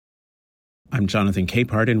I'm Jonathan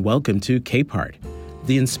Capehart, and welcome to Capehart.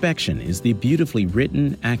 The Inspection is the beautifully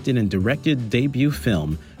written, acted, and directed debut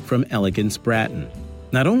film from Elegance Bratton.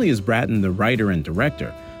 Not only is Bratton the writer and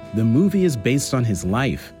director, the movie is based on his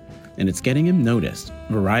life, and it's getting him noticed.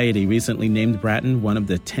 Variety recently named Bratton one of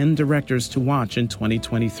the 10 directors to watch in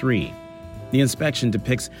 2023. The Inspection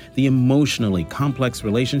depicts the emotionally complex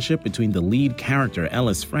relationship between the lead character,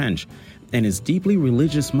 Ellis French, and his deeply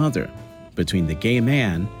religious mother, between the gay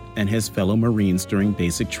man and his fellow Marines during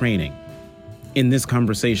basic training. In this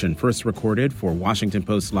conversation, first recorded for Washington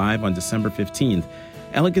Post Live on December 15th,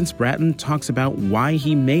 Elegance Bratton talks about why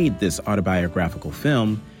he made this autobiographical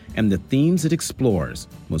film and the themes it explores,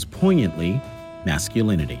 most poignantly,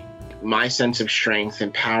 masculinity. My sense of strength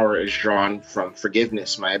and power is drawn from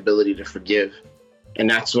forgiveness, my ability to forgive. And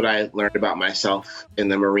that's what I learned about myself in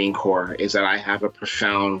the Marine Corps, is that I have a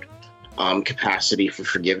profound capacity for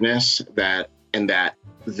forgiveness,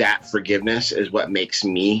 that forgiveness is what makes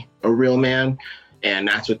me a real man. And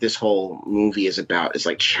that's what this whole movie is about, is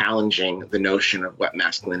like challenging the notion of what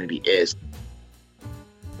masculinity is.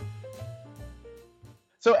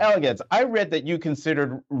 So Elegance, I read that you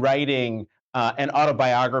considered writing an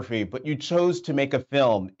autobiography, but you chose to make a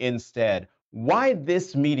film instead. Why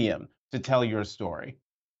this medium to tell your story?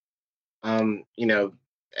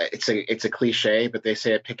 It's a cliche, but they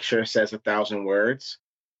say a picture says 1,000 words.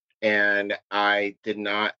 And I did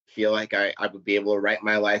not feel like I would be able to write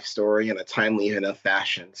my life story in a timely enough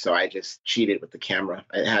fashion. So I just cheated with the camera.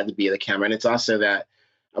 It had to be the camera. And it's also that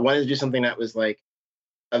I wanted to do something that was like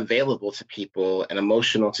available to people and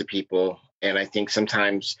emotional to people. And I think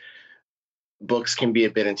sometimes books can be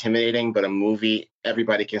a bit intimidating, but a movie,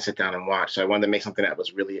 everybody can sit down and watch. So I wanted to make something that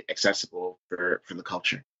was really accessible for the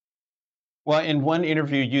culture. Well, in one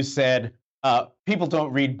interview, you said people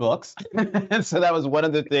don't read books. So that was one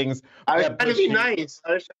of the things. I was trying to be nice.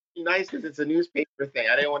 I was trying to be nice because it's a newspaper thing.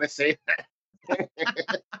 I didn't want to say that.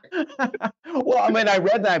 Well, I mean, I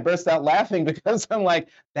read that, I burst out laughing because I'm like,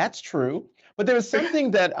 that's true. But there was something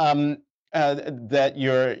that that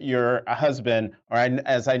your husband, or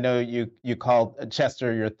as I know you called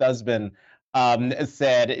Chester your husband,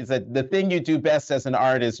 said, is that the thing you do best as an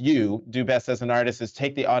artist, is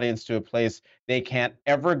take the audience to a place they can't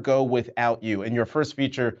ever go without you. And your first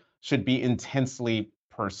feature should be intensely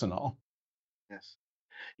personal. Yes.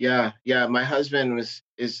 Yeah. My husband was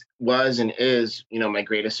and is, my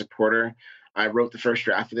greatest supporter. I wrote the first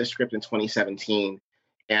draft of this script in 2017.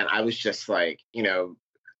 And I was just like,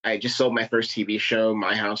 I just sold my first TV show,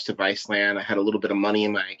 My House, to Viceland. I had a little bit of money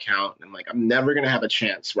in my account. And I'm like, I'm never going to have a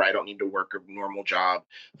chance where I don't need to work a normal job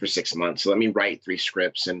for 6 months. So let me write 3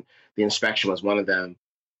 scripts. And The Inspection was one of them.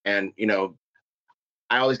 And,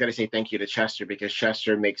 I always got to say thank you to Chester, because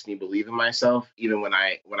Chester makes me believe in myself, even when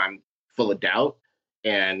I'm full of doubt.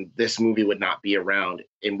 And this movie would not be around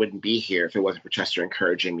and wouldn't be here if it wasn't for Chester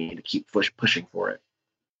encouraging me to keep pushing for it.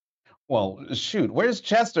 Well, shoot, where's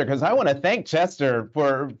Chester? Because I want to thank Chester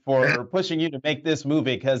for pushing you to make this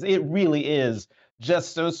movie, because it really is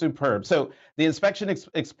just so superb. So The Inspection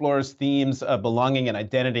explores themes of belonging and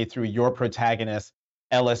identity through your protagonist,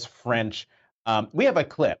 Ellis French. We have a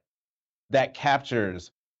clip that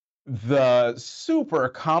captures the super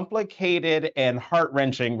complicated and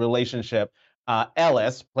heart-wrenching relationship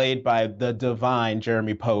Ellis, played by the divine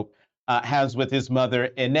Jeremy Pope, has with his mother,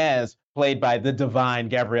 Inez, played by the divine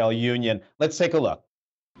Gabrielle Union. Let's take a look.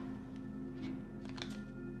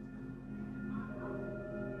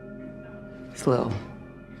 This little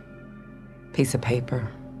piece of paper.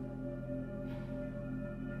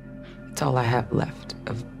 It's all I have left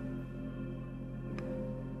of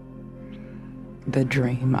the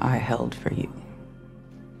dream I held for you.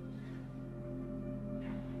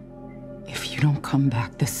 If you don't come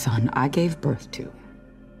back, the son I gave birth to,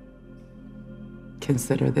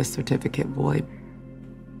 consider this certificate void.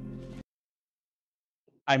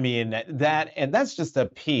 I mean, that's just a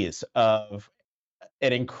piece of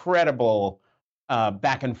an incredible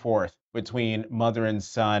back and forth between mother and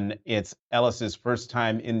son. It's Ellis's first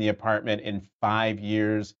time in the apartment in 5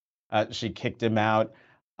 years. She kicked him out.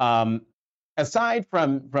 Aside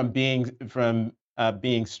from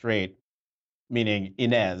being straight, meaning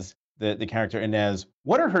Inez, the character Inez,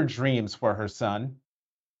 what are her dreams for her son?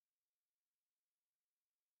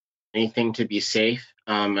 Anything to be safe.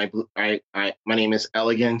 My name is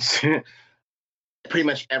Elegance. Pretty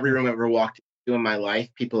much every room I've ever walked into in my life,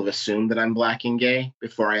 people have assumed that I'm Black and gay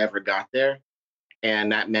before I ever got there.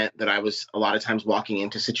 And that meant that I was a lot of times walking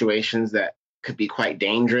into situations that could be quite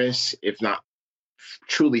dangerous, if not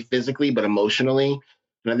truly physically, but emotionally.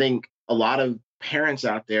 And I think a lot of parents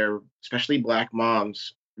out there, especially Black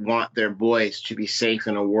moms, want their boys to be safe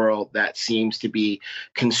in a world that seems to be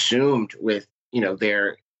consumed with,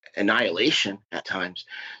 their annihilation at times.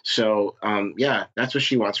 So yeah, that's what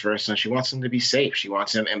she wants for her son. She wants him to be safe. She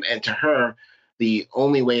wants him, and to her, the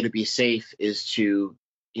only way to be safe is to,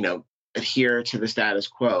 you know, adhere to the status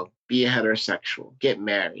quo, be a heterosexual, get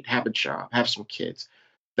married, have a job, have some kids.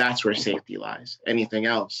 That's where safety lies. Anything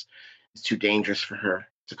else is too dangerous for her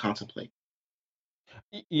to contemplate.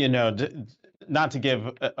 You know, not to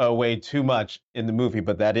give away too much in the movie,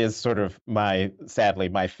 but that is sort of sadly,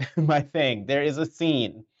 my my thing. There is a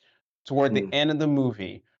scene toward the Mm. end of the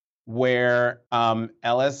movie where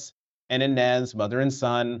Ellis and Inez, mother and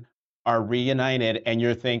son, are reunited, and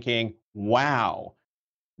you're thinking, "Wow,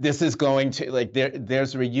 this is going to like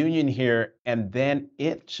there's a reunion here," and then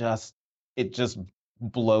it just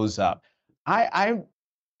blows up. I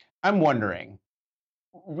I'm wondering,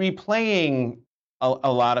 replaying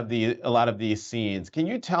a lot of these scenes, can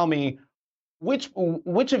you tell me which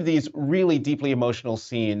of these really deeply emotional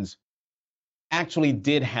scenes actually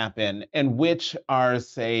did happen and which are,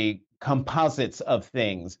 say, composites of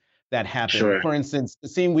things that happened? Sure. For instance, the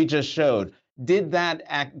scene we just showed, did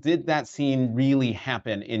that scene really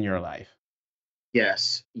happen in your life?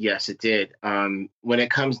 Yes, yes, it did. When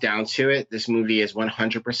it comes down to it, this movie is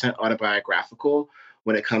 100% autobiographical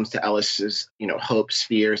when it comes to Ellis's, hopes,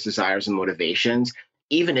 fears, desires, and motivations.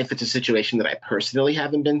 Even if it's a situation that I personally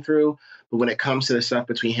haven't been through, but when it comes to the stuff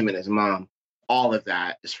between him and his mom, all of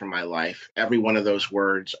that is from my life. Every one of those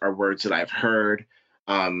words are words that I've heard.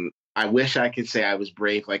 I wish I could say I was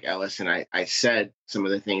brave like Ellis and I said some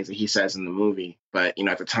of the things that he says in the movie, but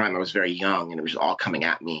at the time I was very young and it was all coming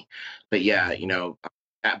at me. But yeah,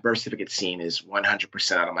 that birth certificate scene is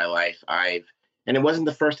 100% out of my life. And it wasn't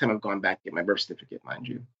the first time I've gone back to get my birth certificate, mind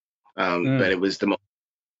you. But Mm. it was the most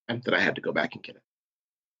time that I had to go back and get it.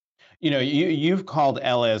 You've called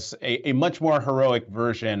Ellis a much more heroic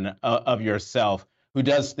version of yourself who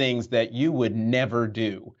does things that you would never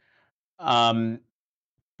do. Um,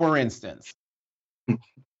 for instance.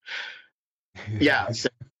 Yeah. So,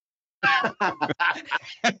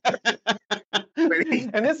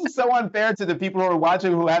 And this is so unfair to the people who are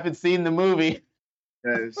watching who haven't seen the movie.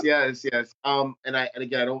 yes, yes, yes. And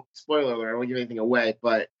again, I don't spoiler alert, I don't give anything away,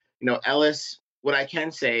 but Ellis, what I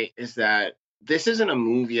can say is that this isn't a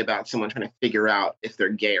movie about someone trying to figure out if they're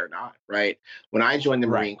gay or not, right? When I joined the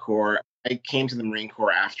Right. Marine Corps, I came to the Marine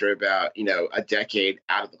Corps after about, a decade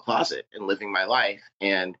out of the closet and living my life.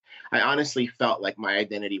 And I honestly felt like my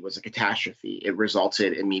identity was a catastrophe. It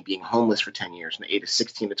resulted in me being homeless for 10 years from the age of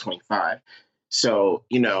 16 to 25. So,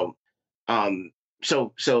 um,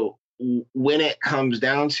 when it comes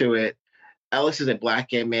down to it, Ellis is a black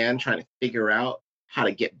gay man trying to figure out how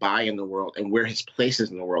to get by in the world and where his place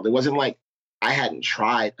is in the world. It wasn't like I hadn't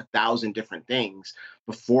tried 1,000 different things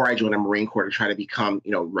before I joined the Marine Corps to try to become,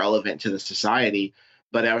 relevant to the society.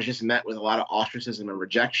 But I was just met with a lot of ostracism and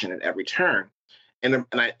rejection at every turn. In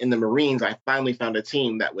the Marines, I finally found a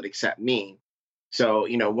team that would accept me. So,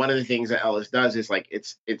 one of the things that Ellis does is like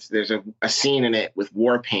there's a scene in it with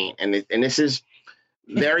war paint, and this is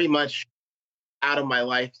very much out of my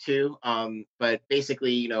life too. But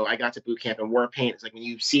basically, I got to boot camp and war paint. It's like when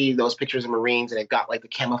you see those pictures of Marines and they've got like the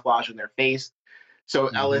camouflage on their face. So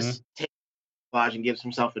Hmm. Ellis takes camouflage and gives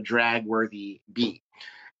himself a drag worthy beat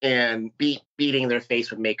and beating their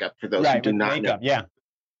face with makeup for those who Right, do with not know, makeup. Yeah.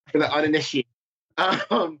 for the uninitiated.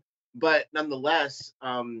 But nonetheless,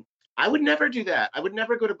 I would never do that. I would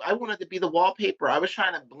never I wanted to be the wallpaper. I was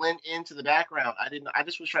trying to blend into the background. I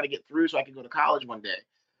just was trying to get through so I could go to college one day.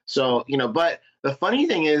 So, but the funny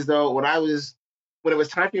thing is though, when it was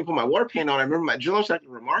time for me to put my war paint on, I remember my drill instructor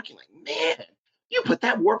remarking, like, man, you put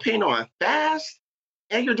that war paint on fast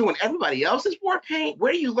and you're doing everybody else's war paint.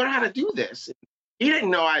 Where do you learn how to do this? He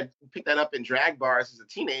didn't know I picked that up in drag bars as a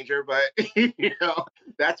teenager, but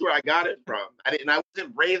that's where I got it from. I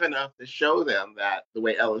wasn't brave enough to show them that the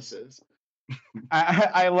way Ellis is.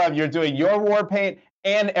 I love you're doing your war paint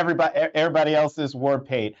and everybody else's war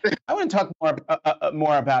paint. I want to talk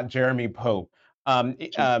more about Jeremy Pope,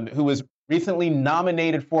 who was recently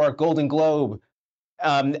nominated for a Golden Globe,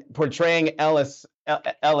 portraying Ellis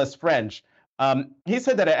French. He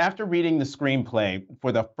said that after reading the screenplay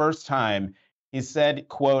for the first time, he said,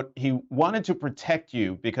 "quote He wanted to protect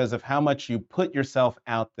you because of how much you put yourself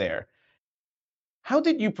out there." How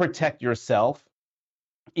did you protect yourself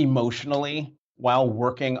emotionally while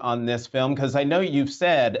working on this film? Because I know you've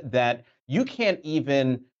said that you can't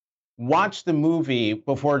even watch the movie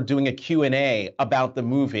before doing a Q&A about the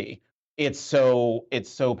movie. It's so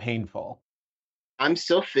painful. I'm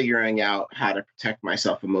still figuring out how to protect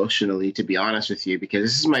myself emotionally, to be honest with you, because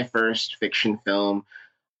this is my first fiction film.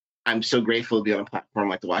 I'm so grateful to be on a platform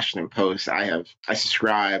like the Washington Post. I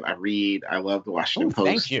subscribe, I read, I love the Oh, Washington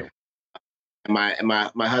thank Post. you. My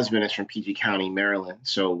husband is from PG County, Maryland,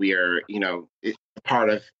 so we are, part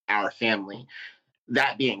of our family.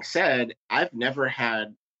 That being said, I've never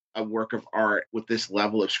had a work of art with this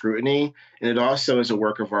level of scrutiny, and it also is a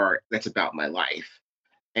work of art that's about my life.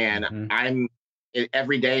 And Hmm.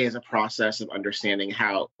 every day is a process of understanding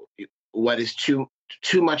what is too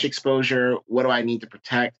much exposure, what do I need to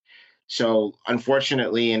protect. So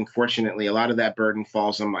unfortunately and fortunately, a lot of that burden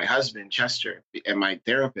falls on my husband, Chester, and my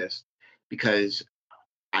therapist, because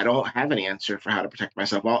I don't have an answer for how to protect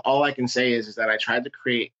myself. All I can say is that I tried to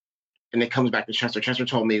create, and it comes back to Chester. Chester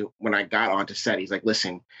told me when I got onto set, he's like,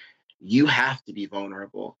 listen, you have to be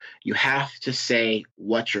vulnerable. You have to say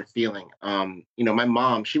what you're feeling. My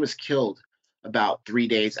mom, she was killed about 3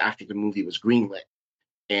 days after the movie was greenlit.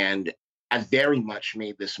 And I very much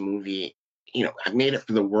made this movie, I made it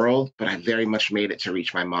for the world, but I very much made it to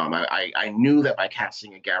reach my mom. I knew that by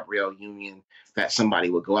casting a Gabrielle Union, that somebody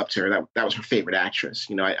would go up to her. That was her favorite actress.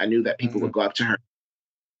 I knew that people Hmm. would go up to her,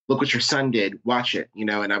 look what your son did, watch it,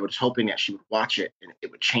 and I was hoping that she would watch it and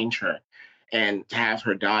it would change her. And to have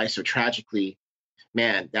her die so tragically,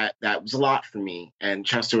 man, that was a lot for me. And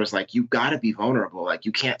Chester was like, you gotta be vulnerable. Like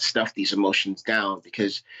you can't stuff these emotions down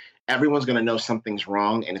because everyone's gonna know something's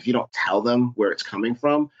wrong. And if you don't tell them where it's coming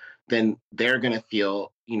from, then they're gonna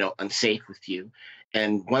feel, unsafe with you.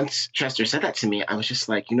 And once Chester said that to me, I was just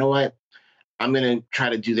like, you know what? I'm gonna try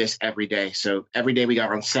to do this every day. So every day we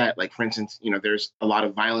got on set, like for instance, there's a lot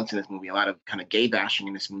of violence in this movie, a lot of kind of gay bashing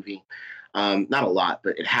in this movie. Not a lot,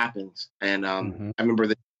 but it happens. And Hmm. I remember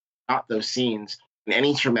that shot those scenes. In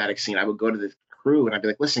any traumatic scene, I would go to the crew and I'd be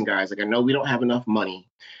like, listen, guys, like I know we don't have enough money.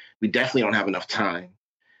 We definitely don't have enough time,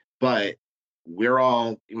 but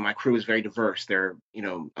my crew is very diverse. They're,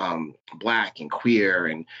 black and queer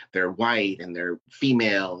and they're white and they're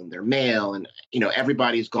female and they're male. And,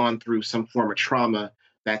 everybody's gone through some form of trauma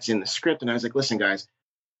that's in the script. And I was like, listen, guys,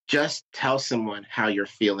 just tell someone how you're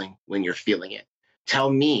feeling when you're feeling it.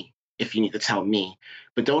 Tell me if you need to tell me,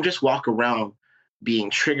 but don't just walk around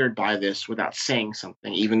being triggered by this without saying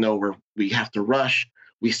something. Even though we have to rush,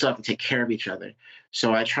 we still have to take care of each other.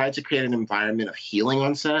 So I tried to create an environment of healing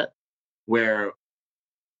on set where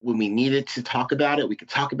when we needed to talk about it, we could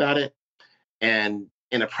talk about it. And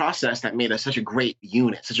in a process that made us such a great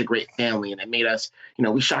unit, such a great family. And it made us,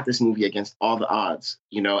 we shot this movie against all the odds,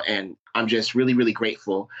 and I'm just really, really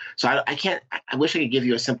grateful. So I can't, I wish I could give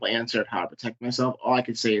you a simple answer of how to protect myself. All I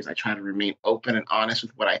could say is I try to remain open and honest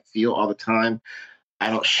with what I feel all the time. I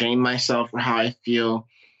don't shame myself for how I feel.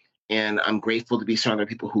 And I'm grateful to be surrounded by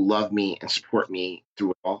people who love me and support me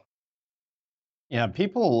through it all. Yeah,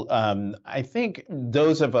 people, I think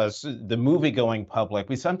those of us, the movie going public,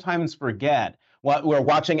 we sometimes forget what we're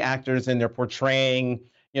watching actors and they're portraying,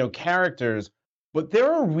 characters, but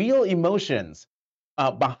there are real emotions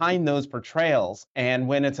behind those portrayals. And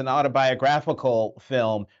when it's an autobiographical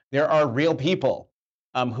film, there are real people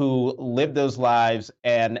who live those lives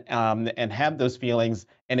and have those feelings.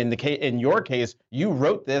 And in your case, you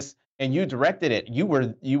wrote this and you directed it. You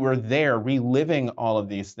were there reliving all of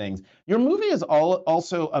these things. Your movie is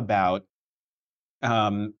also about,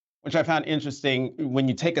 which I found interesting when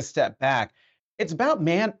you take a step back. It's about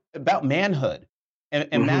manhood and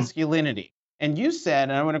Hmm. masculinity. And you said,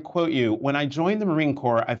 and I want to quote you: "When I joined the Marine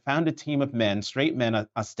Corps, I found a team of men, straight men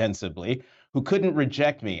ostensibly, who couldn't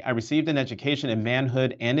reject me. I received an education in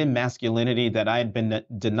manhood and in masculinity that I had been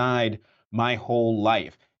denied my whole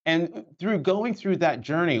life." And through going through that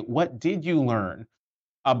journey, what did you learn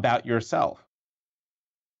about yourself?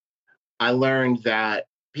 I learned that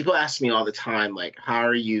people ask me all the time, like, how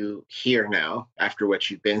are you here now after what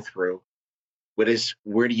you've been through?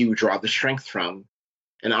 Where do you draw the strength from?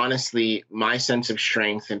 And honestly, my sense of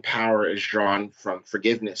strength and power is drawn from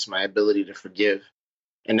forgiveness, my ability to forgive.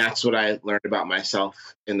 And that's what I learned about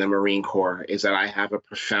myself in the Marine Corps is that I have a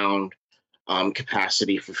profound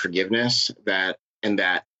capacity for forgiveness that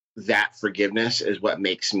forgiveness is what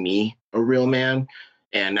makes me a real man.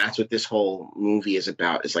 And that's what this whole movie is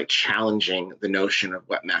about, is like challenging the notion of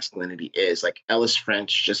what masculinity is. Like Ellis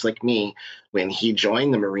French, just like me, when he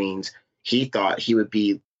joined the Marines, he thought he would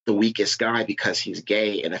be the weakest guy because he's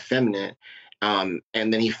gay and effeminate. And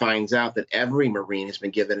then he finds out that every Marine has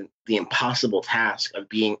been given the impossible task of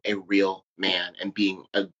being a real man and being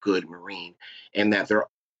a good Marine, and that they're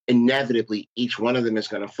inevitably, each one of them is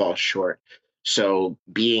going to fall short. So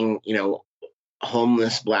being,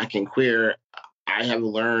 homeless, black, and queer, I have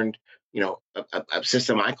learned, a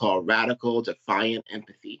system I call radical defiant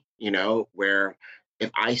empathy, where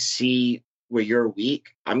if I see where you're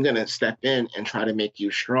weak, I'm going to step in and try to make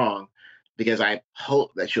you strong because I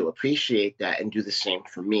hope that you'll appreciate that and do the same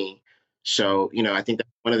for me. So, I think that's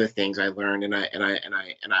one of the things I learned, and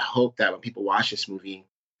I hope that when people watch this movie,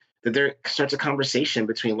 that there starts a conversation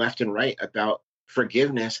between left and right about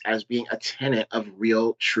forgiveness as being a tenet of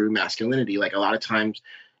real, true masculinity. Like a lot of times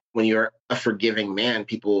when you're a forgiving man,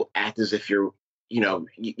 people act as if you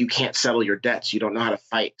can't settle your debts. You don't know how to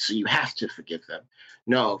fight, so you have to forgive them.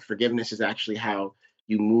 No, forgiveness is actually how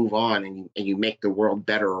you move on and you make the world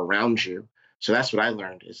better around you. So that's what I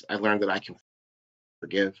learned is I learned that I can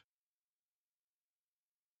forgive.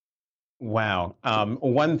 Wow.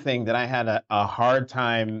 One thing that I had a hard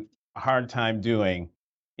time doing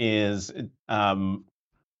is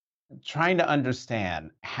trying to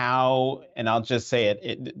understand how, and I'll just say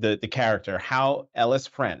the character, how Ellis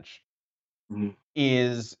French Mhm.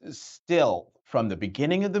 is still from the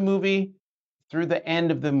beginning of the movie through the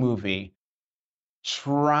end of the movie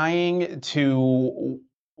trying to,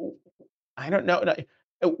 I don't know,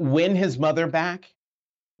 win his mother back,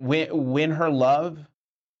 win her love Yeah.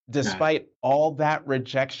 despite all that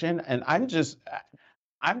rejection. And I'm just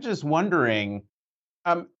wondering,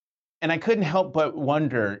 um, and I couldn't help but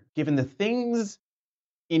wonder, given the things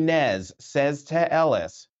Inez says to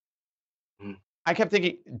Ellis, Mhm. I kept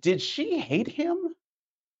thinking, did she hate him?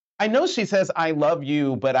 I know she says, I love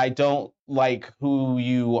you, but I don't like who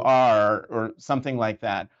you are, or something like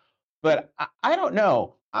that. But I don't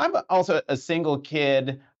know. I'm also a single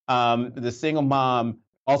kid. The single mom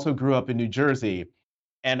also grew up in New Jersey.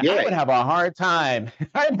 And I Yeah. would have a hard time,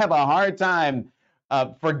 I'd have a hard time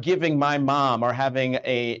forgiving my mom, or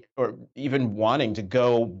even wanting to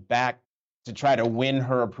go back to try to win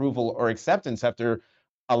her approval or acceptance after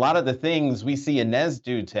a lot of the things we see Inez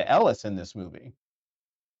do to Ellis in this movie.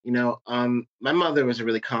 My mother was a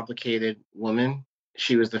really complicated woman.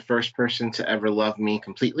 She was the first person to ever love me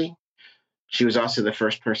completely. She was also the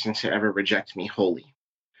first person to ever reject me wholly.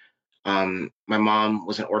 My mom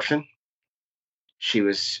was an orphan. She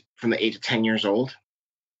was from the age of 10 years old.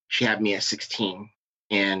 She had me at 16.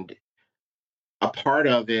 And a part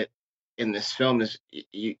of it in this film is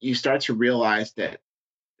you start to realize that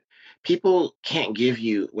people can't give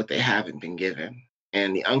you what they haven't been given.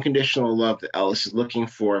 And the unconditional love that Ellis is looking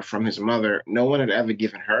for from his mother, no one had ever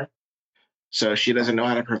given her. So she doesn't know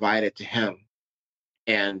how to provide it to him.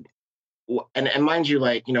 And and mind you,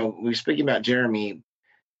 like, we were speaking about Jeremy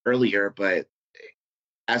earlier, but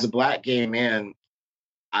as a black gay man,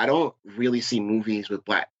 I don't really see movies with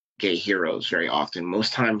black gay heroes very often.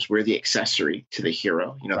 Most times we're the accessory to the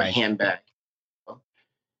hero, the Right. handbag.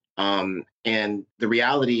 And the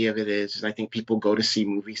reality of it is I think people go to see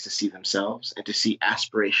movies to see themselves and to see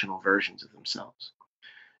aspirational versions of themselves.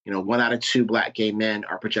 1 out of 2 black gay men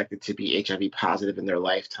are projected to be HIV positive in their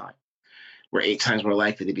lifetime. We're 8 times more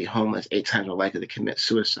likely to be homeless, 8 times more likely to commit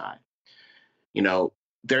suicide. You know,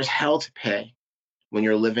 there's hell to pay when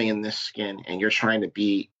you're living in this skin and you're trying to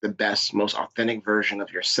be the best, most authentic version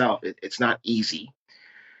of yourself. It's not easy.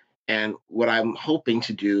 And what I'm hoping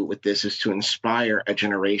to do with this is to inspire a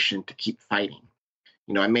generation to keep fighting.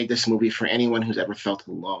 I made this movie for anyone who's ever felt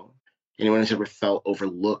alone, anyone who's ever felt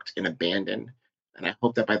overlooked and abandoned. And I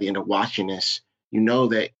hope that by the end of watching this, you know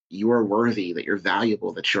that you are worthy, that you're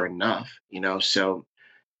valuable, that you're enough. So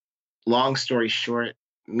long story short,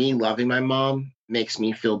 me loving my mom makes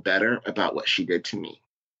me feel better about what she did to me.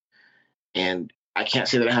 And I can't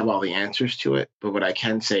say that I have all the answers to it, but what I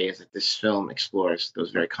can say is that this film explores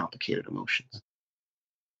those very complicated emotions.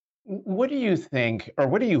 What do you think, or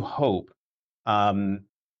what do you hope, um,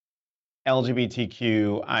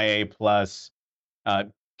 LGBTQIA plus uh,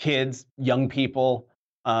 kids, young people,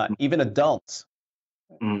 even adults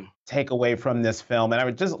Mm. take away from this film? And I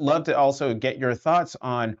would just love to also get your thoughts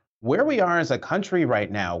on where we are as a country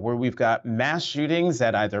right now, where we've got mass shootings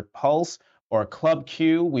at either Pulse or Club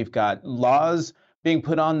Q. We've got laws being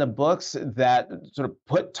put on the books that sort of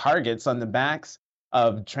put targets on the backs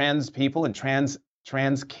of trans people and trans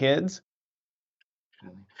kids.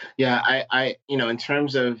 Yeah, in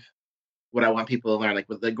terms of what I want people to learn, like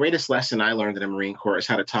the greatest lesson I learned in the Marine Corps is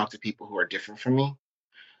how to talk to people who are different from me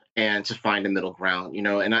and to find a middle ground.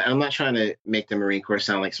 And I'm not trying to make the Marine Corps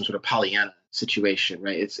sound like some sort of Pollyanna situation,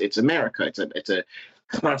 right? It's America. It's a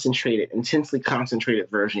concentrated, intensely concentrated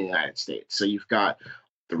version of the United States. So you've got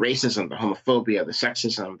the racism, the homophobia, the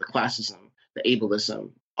sexism, the classism, the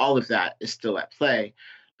ableism, all of that is still at play.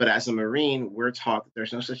 But as a Marine, we're taught that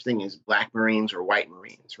there's no such thing as Black Marines or white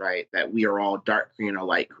Marines, right? That we are all dark green or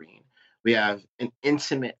light green. We have an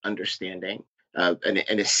intimate understanding, an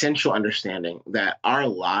essential understanding that our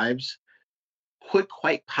lives could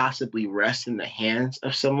quite possibly rest in the hands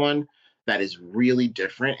of someone that is really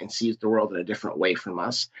different and sees the world in a different way from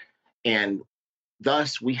us. And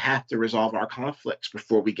thus, we have to resolve our conflicts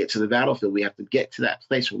before we get to the battlefield. We have to get to that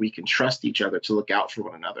place where we can trust each other to look out for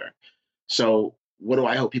one another. So, what do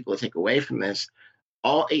I hope people take away from this?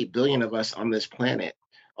 All 8 billion of us on this planet,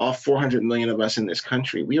 all 400 million of us in this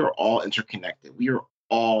country, we are all interconnected.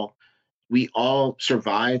 We all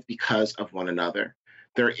survive because of one another.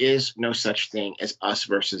 There is no such thing as us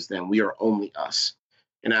versus them. We are only us.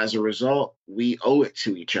 And as a result, we owe it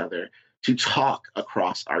to each other to talk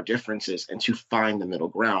across our differences and to find the middle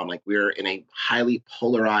ground. Like, we're in a highly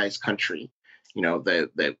polarized country. You know,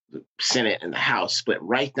 the Senate and the House split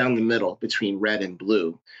right down the middle between red and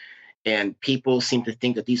blue. And people seem to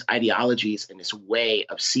think that these ideologies and this way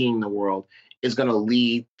of seeing the world is going to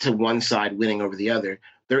lead to one side winning over the other.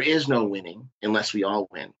 There is no winning unless we all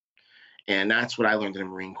win. And that's what I learned in the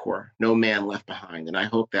Marine Corps. No man left behind. And I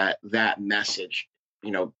hope that that message,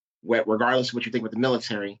 you know, regardless of what you think about the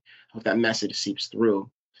military, I hope that message seeps through.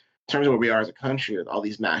 In terms of where we are as a country with all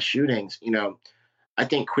these mass shootings, you know, I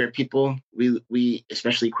think queer people, we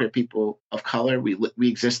especially queer people of color, we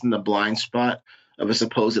exist in the blind spot of a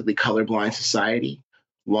supposedly colorblind society,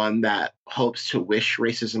 one that hopes to wish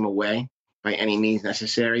racism away by any means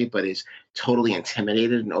necessary, but is totally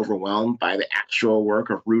intimidated and overwhelmed by the actual work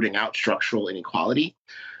of rooting out structural inequality.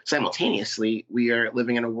 Simultaneously, we are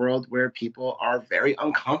living in a world where people are very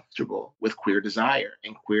uncomfortable with queer desire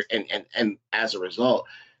and queer and as a result,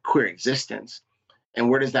 queer existence. And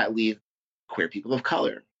where does that leave queer people of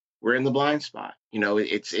color? We're in the blind spot. You know,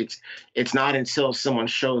 it's not until someone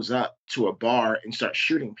shows up to a bar and starts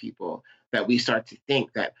shooting people that we start to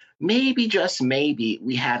think that maybe, just maybe,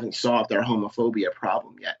 we haven't solved our homophobia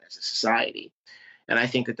problem yet as a society. And I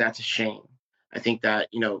think that that's a shame. I think that,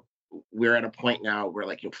 you know, we're at a point now where,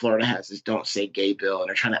 like, Florida has this Don't Say Gay bill, and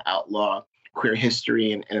they're trying to outlaw queer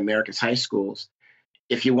history in America's high schools.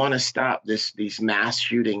 If you want to stop these mass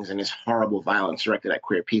shootings and this horrible violence directed at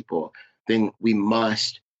queer people, then we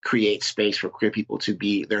must create space for queer people to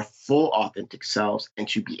be their full authentic selves and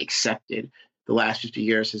to be accepted. The last 50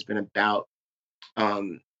 years has been about,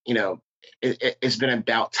 you know, it's been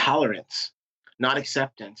about tolerance, not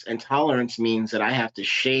acceptance. And tolerance means that I have to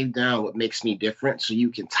shave down what makes me different so you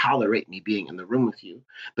can tolerate me being in the room with you.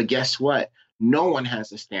 But guess what? No one has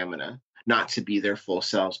the stamina not to be their full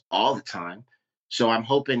selves all the time. So I'm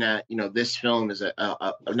hoping that, you know, this film is a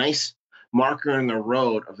nice marker in the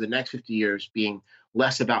road of the next 50 years being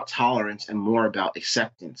less about tolerance and more about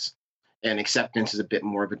acceptance. And acceptance is a bit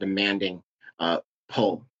more of a demanding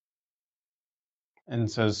pull. And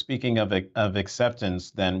so, speaking of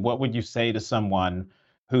acceptance, then what would you say to someone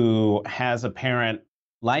who has a parent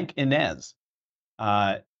like Inez,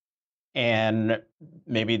 and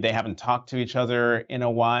maybe they haven't talked to each other in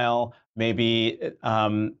a while? Maybe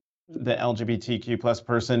the LGBTQ plus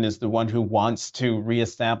person is the one who wants to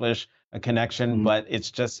reestablish a connection, but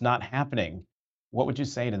it's just not happening. What would you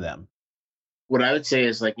say to them? What I would say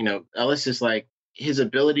is, like, you know, Ellis is like, his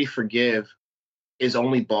ability to forgive is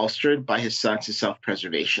only bolstered by his sense of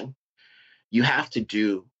self-preservation. You have to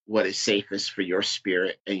do what is safest for your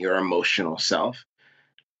spirit and your emotional self.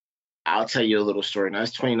 I'll tell you a little story. When I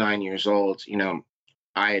was 29 years old, you know,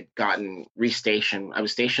 I had gotten restationed. I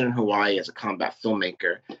was stationed in Hawaii as a combat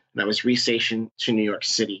filmmaker, and I was restationed to New York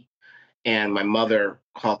City. And my mother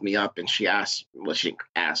called me up and she asked, well, she didn't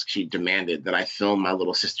ask, she demanded that I film my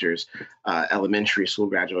little sister's elementary school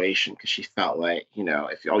graduation, because she felt like, you know,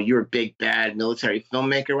 if, oh, you're a big, bad military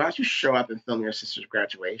filmmaker, why don't you show up and film your sister's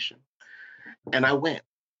graduation? And I went.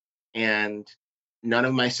 And none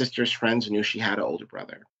of my sister's friends knew she had an older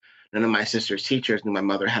brother. None of my sister's teachers knew my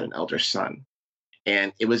mother had an elder son.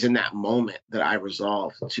 And it was in that moment that I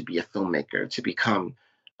resolved to be a filmmaker, to become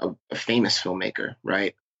a famous filmmaker,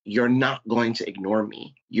 right? You're not going to ignore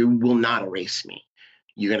me. You will not erase me.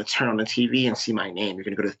 You're going to turn on the TV and see my name. You're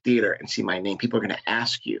going to go to the theater and see my name. People are going to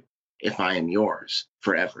ask you if I am yours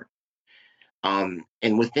forever. And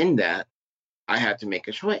within that, I had to make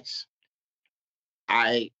a choice.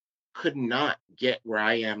 I could not get where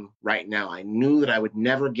I am right now. I knew that I would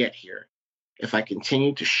never get here if I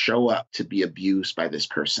continued to show up to be abused by this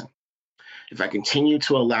person. If I continued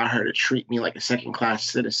to allow her to treat me like a second-class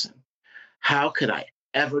citizen. How could I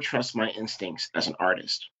ever trust my instincts as an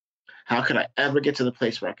artist? How could I ever get to the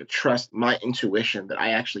place where I could trust my intuition that I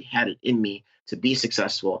actually had it in me to be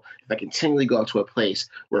successful if I continually go to a place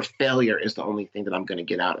where failure is the only thing that I'm going to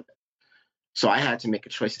get out of it? So I had to make a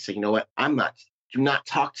choice to say, you know what, do not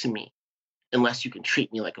talk to me unless you can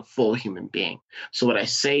treat me like a full human being. So what I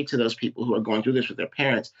say to those people who are going through this with their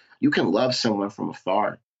parents, you can love someone from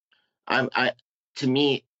afar. To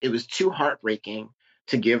me, it was too heartbreaking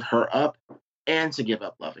to give her up and to give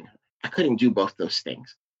up loving her. I couldn't do both those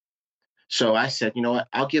things. So I said, you know what?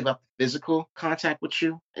 I'll give up physical contact with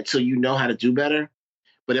you until you know how to do better.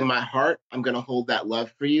 But in my heart, I'm going to hold that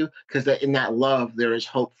love for you because in that love, there is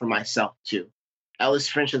hope for myself too. Ellis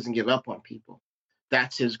Finch doesn't give up on people.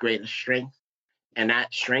 That's his greatest strength. And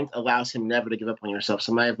that strength allows him never to give up on yourself.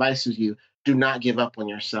 So my advice is you do not give up on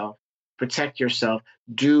yourself. Protect yourself.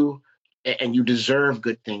 And you deserve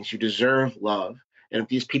good things. You deserve love. And if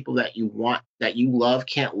these people that you want, that you love,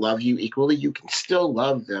 can't love you equally, you can still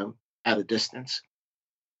love them at a distance.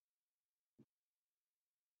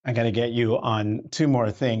 I got to get you on two more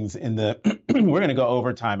things in the we're going to go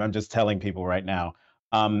overtime. I'm just telling people right now.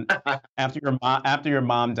 After your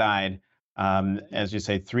mom died, as you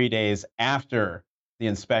say, 3 days after the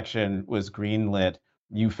inspection was greenlit,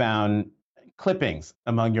 you found clippings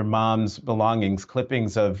among your mom's belongings,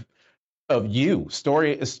 clippings of you,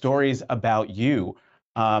 stories about you.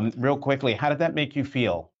 Real quickly, how did that make you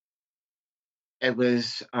feel? It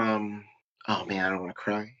was, oh man, I don't want to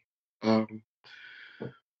cry. Um,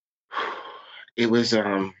 it was,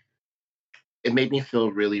 it made me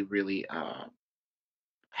feel really, really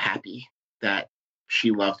happy that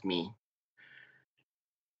she loved me,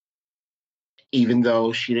 even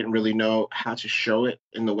though she didn't really know how to show it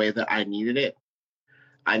in the way that I needed it.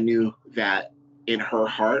 I knew that in her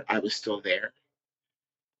heart, I was still there,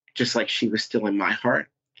 just like she was still in my heart.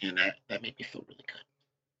 And that made me feel really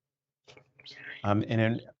good. Um, and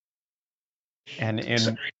in and in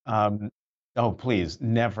Sorry. oh, please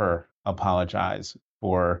never apologize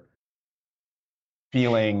for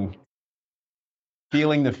feeling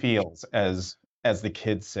the feels, as the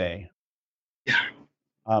kids say. Yeah.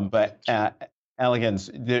 But Elegance,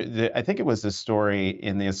 I think it was a story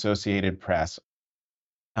in the Associated Press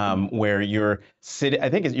where I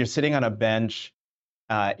think you're sitting on a bench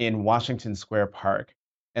in Washington Square Park,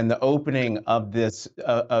 and the opening of this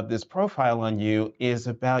profile on you is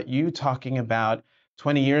about you talking about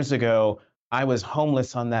 20 years ago. I was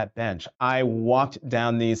homeless on that bench. I walked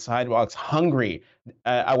down these sidewalks hungry.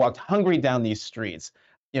 I walked hungry down these streets.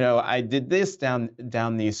 I did this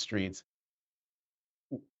down these streets.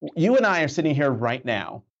 You and I are sitting here right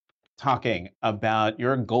now talking about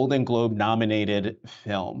your Golden Globe nominated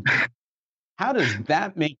film. How does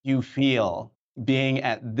that make you feel being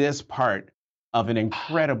at this part of an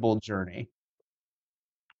incredible journey?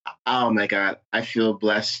 Oh my God. I feel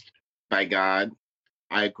blessed by God.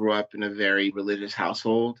 I grew up in a very religious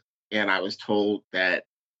household, and I was told that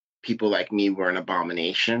people like me were an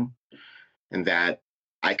abomination and that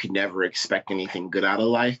I could never expect anything good out of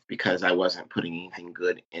life because I wasn't putting anything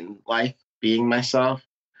good in life, being myself.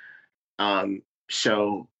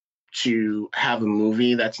 So to have a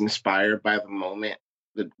movie that's inspired by the moment,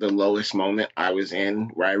 the lowest moment I was in,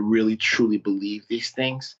 where I really truly believe these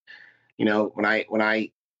things. When I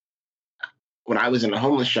was in a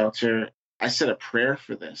homeless shelter, I said a prayer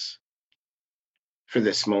for this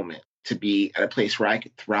moment to be at a place where I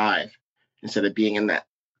could thrive instead of being in that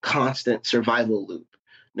constant survival loop,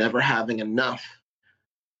 never having enough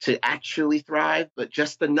to actually thrive, but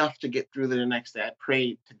just enough to get through to the next day. I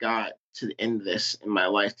prayed to God to end this in my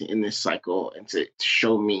life, to end this cycle, and to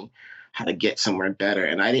show me how to get somewhere better.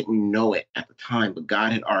 And I didn't know it at the time, but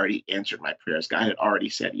God had already answered my prayers. God had already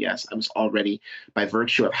said yes. I was already, by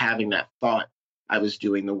virtue of having that thought, I was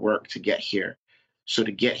doing the work to get here. So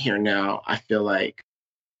to get here now, I feel like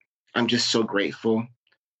I'm just so grateful.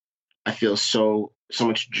 I feel so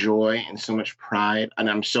much joy and so much pride, and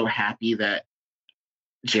I'm so happy that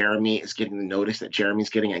Jeremy is getting the notice that Jeremy's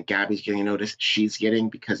getting and Gabby's getting the notice she's getting,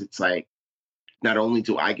 because it's like not only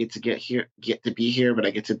do I get to be here, but I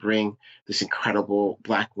get to bring this incredible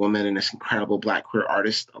Black woman and this incredible Black queer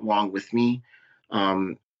artist along with me.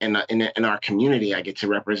 And in our community, I get to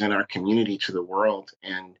represent our community to the world,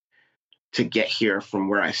 and to get here from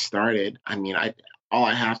where I started. I mean, all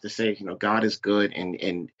I have to say is, God is good,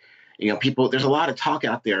 and people. There's a lot of talk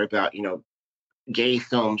out there about gay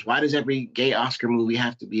films. Why does every gay Oscar movie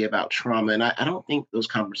have to be about trauma? And I don't think those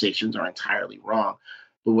conversations are entirely wrong.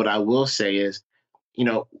 But what I will say is,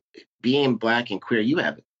 being Black and queer, you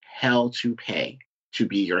have hell to pay to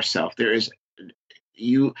be yourself. It's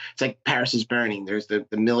like Paris is Burning. There's the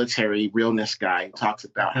military realness guy who talks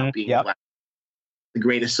about how being Yep. Black is the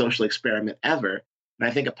greatest social experiment ever. And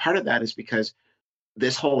I think a part of that is because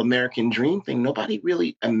this whole American dream thing, nobody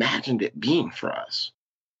really imagined it being for us.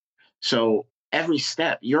 So every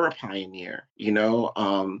step, you're a pioneer.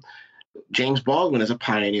 James Baldwin is a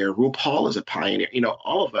pioneer. RuPaul is a pioneer.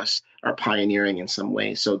 All of us are pioneering in some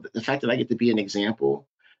way. So the fact that I get to be an example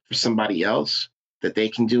for somebody else, that they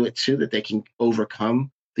can do it too, that they can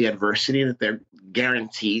overcome the adversity that they're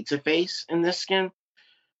guaranteed to face in this skin,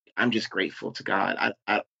 I'm just grateful to God.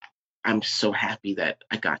 I'm so happy that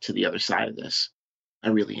I got to the other side of this. I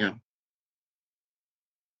really am.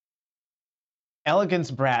 Elegance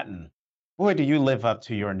Bratton. Boy, do you live up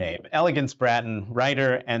to your name. Elegance Bratton,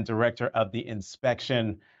 writer and director of The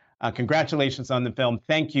Inspection. Congratulations on the film.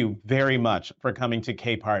 Thank you very much for coming to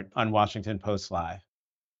Capehart on Washington Post Live.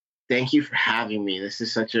 Thank you for having me. This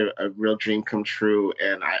is such a real dream come true,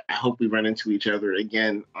 and I hope we run into each other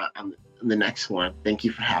again on the next one. Thank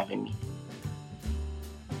you for having me.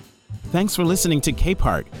 Thanks for listening to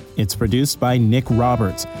Capehart. It's produced by Nick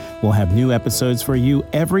Roberts. We'll have new episodes for you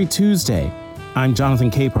every Tuesday. I'm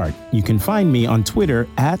Jonathan Capehart. You can find me on Twitter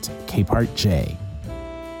at CapehartJ.